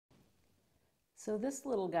So this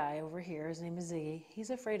little guy over here, his name is Ziggy, he's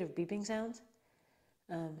afraid of beeping sounds.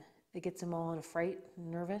 It gets him all in a fright and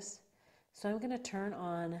nervous. So I'm going to turn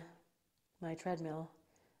on my treadmill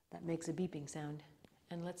that makes a beeping sound,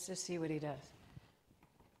 and let's just see what he does.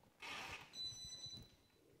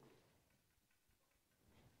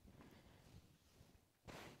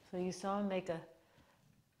 So you saw him make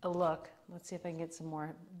a look. Let's see if I can get some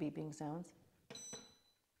more beeping sounds.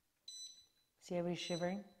 See how he's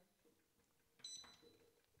shivering?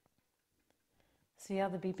 See how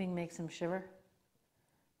the beeping makes him shiver?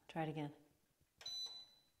 Try it again.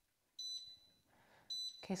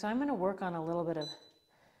 Okay, so I'm going to work on a little bit of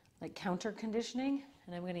like counter conditioning,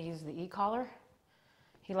 and I'm going to use the e-collar.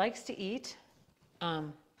 He likes to eat.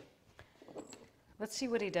 Let's see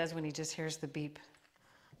what he does when he just hears the beep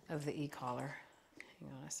of the e-collar. Hang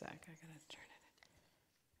on a sec, I gotta turn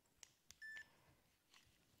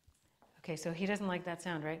it. Okay, so he doesn't like that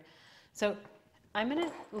sound, right? So I'm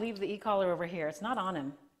gonna leave the e-collar over here. It's not on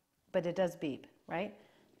him, but it does beep, right?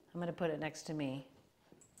 I'm gonna put it next to me.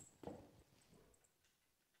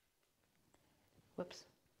 Whoops,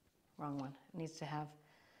 wrong one. It needs to have,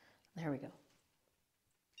 there we go.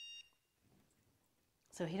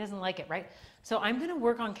 So he doesn't like it, right? So I'm going to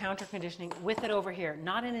work on counter conditioning with it over here,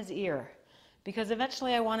 not in his ear, because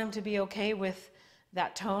eventually I want him to be okay with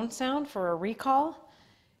that tone sound for a recall.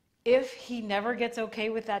 If he never gets okay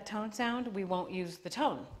with that tone sound, we won't use the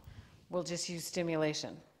tone. We'll just use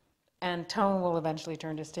stimulation. And tone will eventually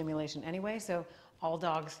turn to stimulation anyway, so all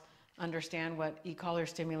dogs understand what e-collar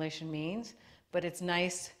stimulation means, but it's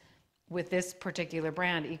nice with this particular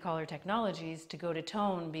brand, e-collar technologies, to go to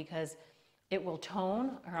tone because it will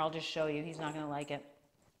tone, or I'll just show you, he's not going to like it.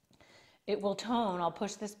 It will tone, I'll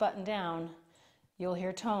push this button down, you'll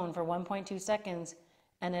hear tone for 1.2 seconds,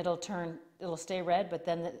 and it'll stay red, but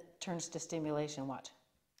then it turns to stimulation, watch.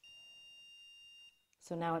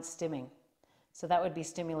 So now it's stimming. So that would be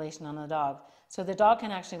stimulation on the dog. So the dog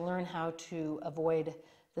can actually learn how to avoid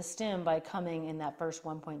the stim by coming in that first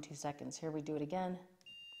 1.2 seconds. Here we do it again.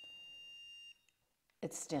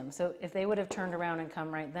 It's stim. So if they would have turned around and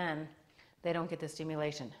come right then, they don't get the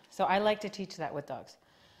stimulation. So I like to teach that with dogs.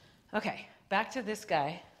 Okay, back to this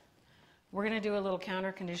guy. We're going to do a little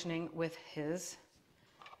counter conditioning with his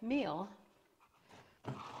meal.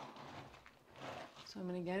 So I'm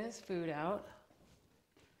going to get his food out.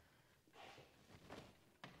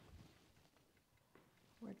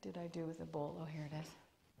 What did I do with the bowl? Oh, here it is.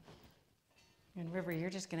 And River, you're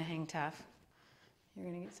just going to hang tough. You're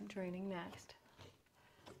going to get some training next.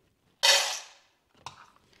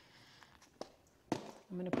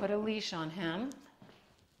 I'm going to put a leash on him.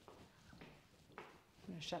 I'm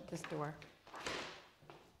going to shut this door.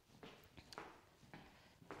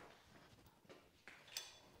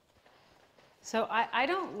 So I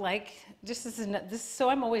don't like, so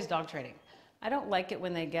I'm always dog training. I don't like it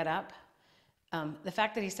when they get up. The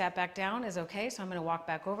fact that he sat back down is okay, so I'm going to walk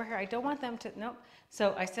back over here. I don't want them to, nope.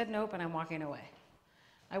 So I said nope, and I'm walking away.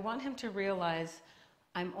 I want him to realize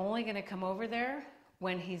I'm only going to come over there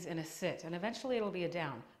when he's in a sit, and eventually it'll be a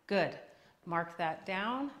down. Good. Mark that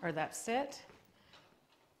down, or that sit.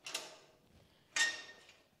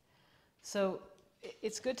 So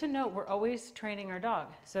it's good to note we're always training our dog.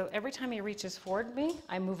 So every time he reaches toward me,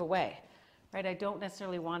 I move away, right? I don't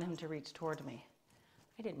necessarily want him to reach toward me.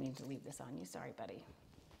 I didn't mean to leave this on you. Sorry, buddy.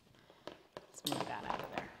 Let's move that out of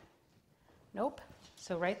there. Nope.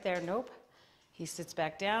 So right there, nope. He sits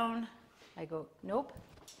back down. I go, nope.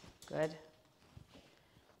 Good.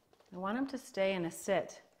 I want him to stay in a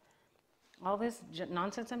sit. All this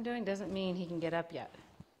nonsense I'm doing doesn't mean he can get up yet.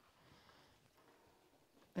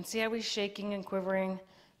 And see how he's shaking and quivering?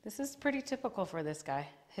 This is pretty typical for this guy.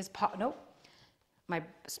 His paw, nope. I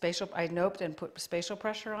noped and put spatial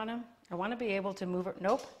pressure on him. I want to be able to move it,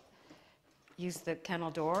 nope. Use the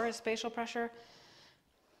kennel door as spatial pressure.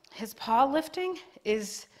 His paw lifting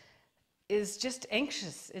is just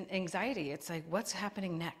anxious and anxiety. It's like, what's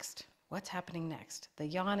happening next? What's happening next? The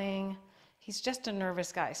yawning. He's just a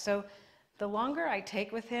nervous guy. So the longer I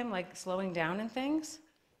take with him, like slowing down and things,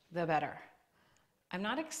 the better. I'm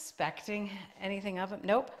not expecting anything of him.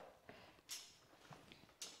 Nope.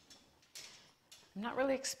 I'm not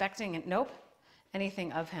really expecting it. Nope.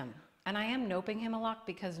 Anything of him. And I am noping him a lot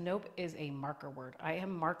because nope is a marker word. I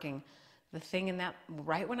am marking the thing in that,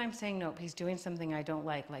 right when I'm saying nope, he's doing something I don't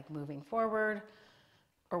like moving forward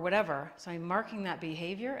or whatever. So I'm marking that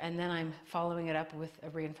behavior, and then I'm following it up with a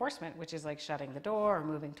reinforcement, which is like shutting the door or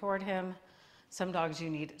moving toward him. Some dogs, you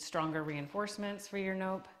need stronger reinforcements for your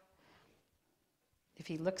nope. If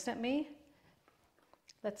he looks at me,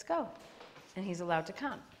 let's go. And he's allowed to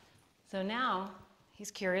come. So now He's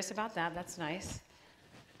curious about that. That's nice.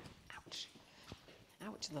 Ouch.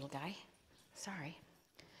 Ouch, little guy. Sorry.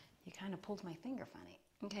 You kind of pulled my finger funny.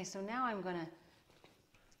 Okay, so now I'm going to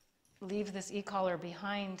leave this e-collar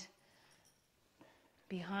behind.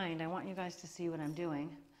 I want you guys to see what I'm doing.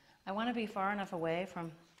 I want to be far enough away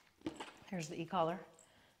from, here's the e-collar.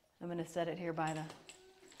 I'm going to set it here by the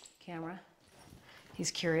camera. He's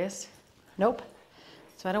curious. Nope.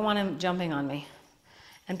 So I don't want him jumping on me.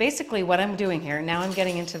 And basically what I'm doing here, now I'm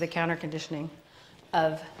getting into the counter conditioning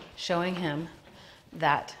of showing him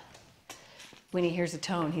that when he hears a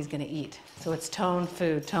tone, he's going to eat. So it's tone,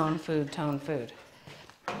 food, tone, food, tone, food.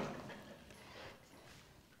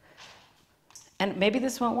 And maybe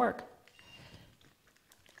this won't work.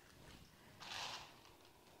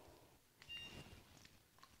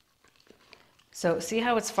 So see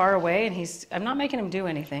how it's far away and I'm not making him do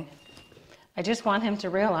anything. I just want him to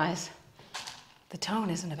realize the tone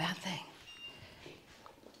isn't a bad thing.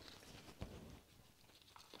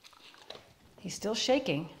 He's still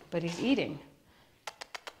shaking, but he's eating.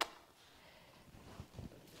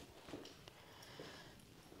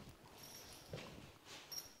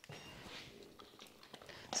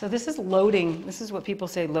 So this is loading. This is what people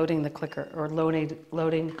say, loading the clicker or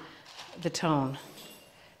loading the tone.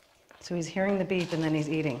 So he's hearing the beep and then he's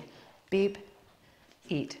eating. Beep,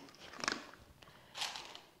 eat.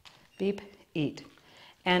 Beep, eat.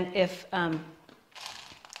 And if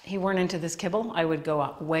he weren't into this kibble, I would go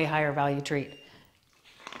a way higher value treat.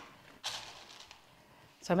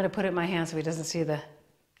 So I'm going to put it in my hand so he doesn't see the...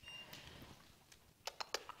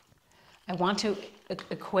 I want to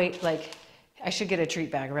equate, like, I should get a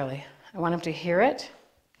treat bag, really. I want him to hear it,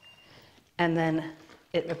 and then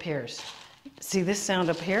it appears. See, this sound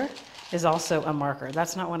up here is also a marker.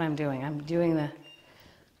 That's not what I'm doing. I'm doing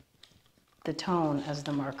the tone as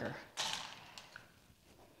the marker.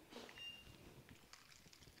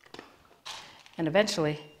 And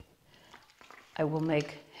eventually, I will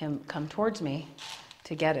make him come towards me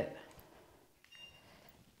to get it.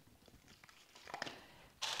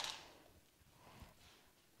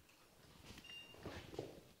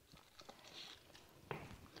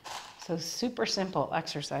 So super simple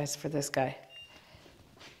exercise for this guy.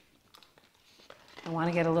 I want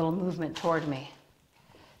to get a little movement toward me.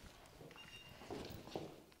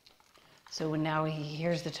 So when now he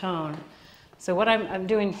hears the tone. So what I'm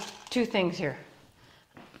doing two things here.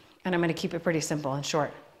 And I'm going to keep it pretty simple and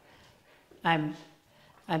short. I'm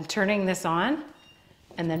turning this on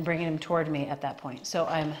and then bringing him toward me at that point. So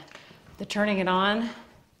the turning it on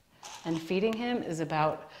and feeding him is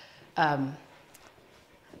about,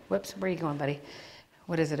 whoops, where are you going, buddy?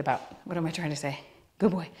 What is it about? What am I trying to say?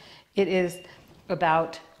 Good boy. It is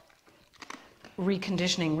about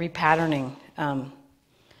reconditioning, repatterning,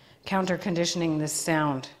 counter-conditioning this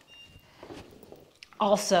sound.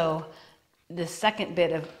 Also, the second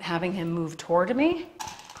bit of having him move toward me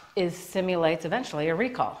simulates eventually a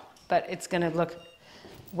recall, but it's going to look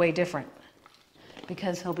way different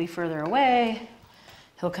because he'll be further away,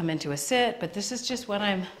 he'll come into a sit, but this is just what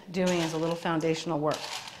I'm doing as a little foundational work.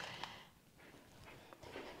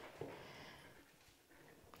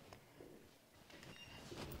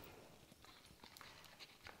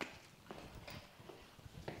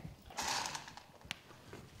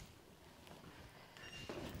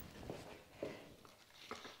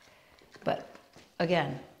 But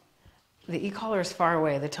again, the e-collar is far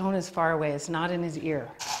away, the tone is far away, it's not in his ear.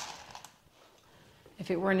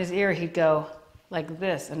 If it were in his ear, he'd go like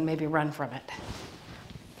this and maybe run from it.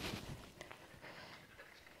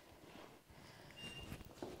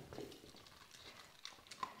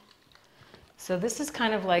 So this is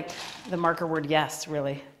kind of like the marker word yes,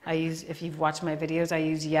 really. If you've watched my videos, I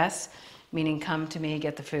use yes, meaning come to me,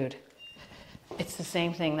 get the food. It's the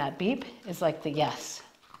same thing, that beep is like the yes.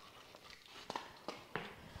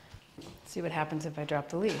 See what happens if I drop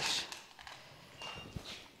the leash.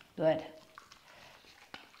 Good.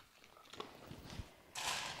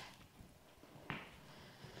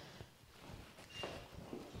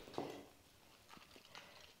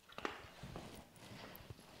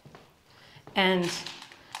 And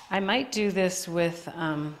I might do this with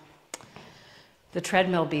the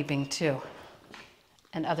treadmill beeping too,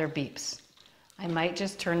 and other beeps. I might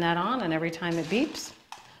just turn that on, and every time it beeps,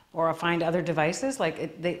 or I'll find other devices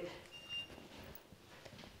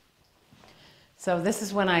So this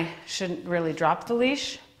is when I shouldn't really drop the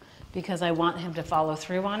leash because I want him to follow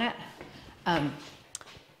through on it.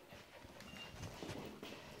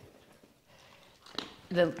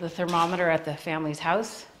 The thermometer at the family's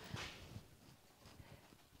house.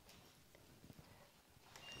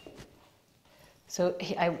 So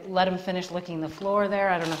I let him finish licking the floor there.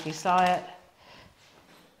 I don't know if you saw it.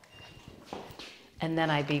 and then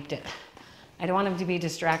I beeped it. I don't want him to be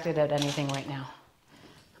distracted at anything right now.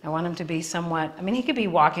 I want him to be somewhat, I mean, he could be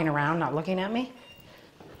walking around, not looking at me.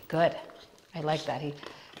 Good. I like that. He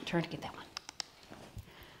turned to get that one.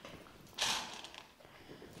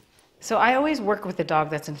 So I always work with the dog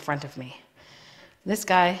that's in front of me. This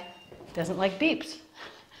guy doesn't like beeps.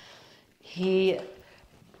 He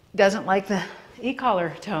doesn't like the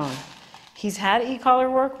e-collar tone. He's had e-collar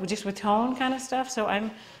work just with tone kind of stuff, so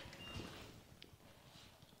I'm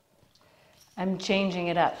changing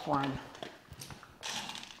it up for him.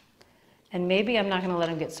 And maybe I'm not going to let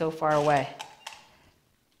him get so far away.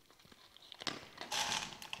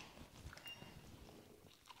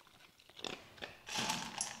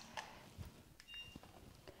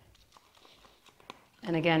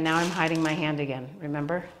 And again, now I'm hiding my hand again,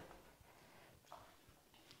 remember?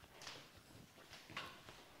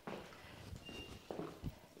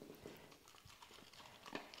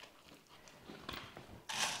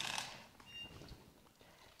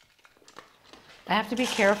 I have to be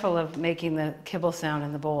careful of making the kibble sound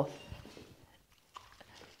in the bowl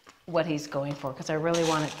what he's going for, because I really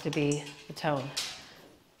want it to be the tone.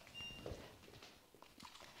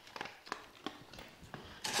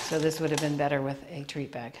 So this would have been better with a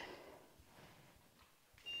treat bag.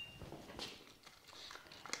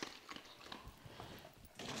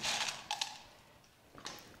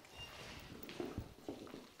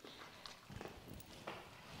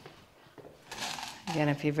 Again,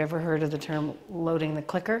 if you've ever heard of the term loading the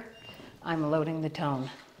clicker, I'm loading the tone.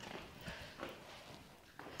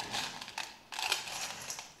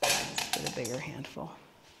 Let's get a bigger handful.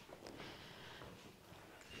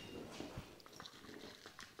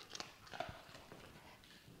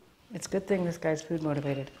 It's a good thing this guy's food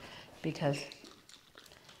motivated, because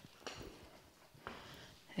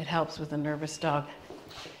it helps with a nervous dog.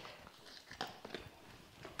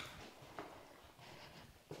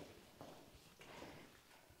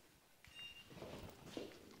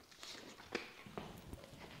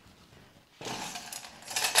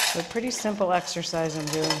 So a pretty simple exercise I'm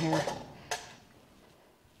doing here.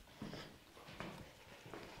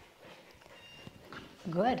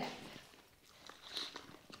 Good.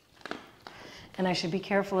 And I should be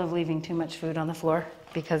careful of leaving too much food on the floor,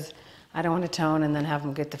 because I don't want to tone and then have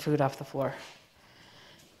him get the food off the floor.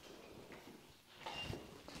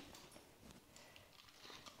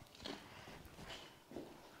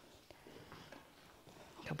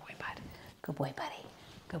 Good boy, bud. Good boy, buddy.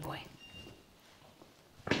 Good boy.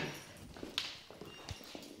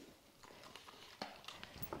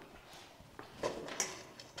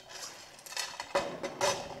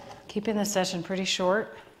 Keeping the session pretty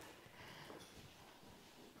short.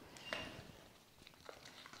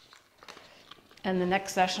 And the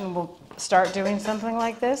next session we'll start doing something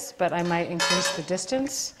like this, but I might increase the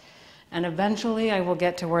distance. And eventually I will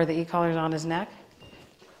get to where the e-collar's on his neck.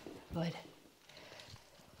 Good.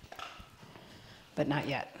 But not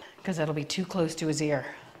yet, because that'll be too close to his ear.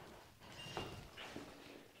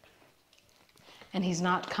 And he's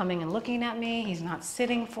not coming and looking at me. He's not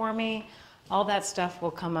sitting for me. All that stuff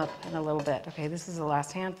will come up in a little bit. Okay, this is the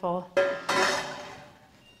last handful.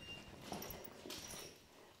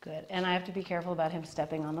 Good. And I have to be careful about him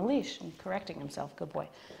stepping on the leash and correcting himself. Good boy.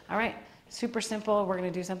 All right, super simple. We're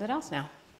going to do something else now.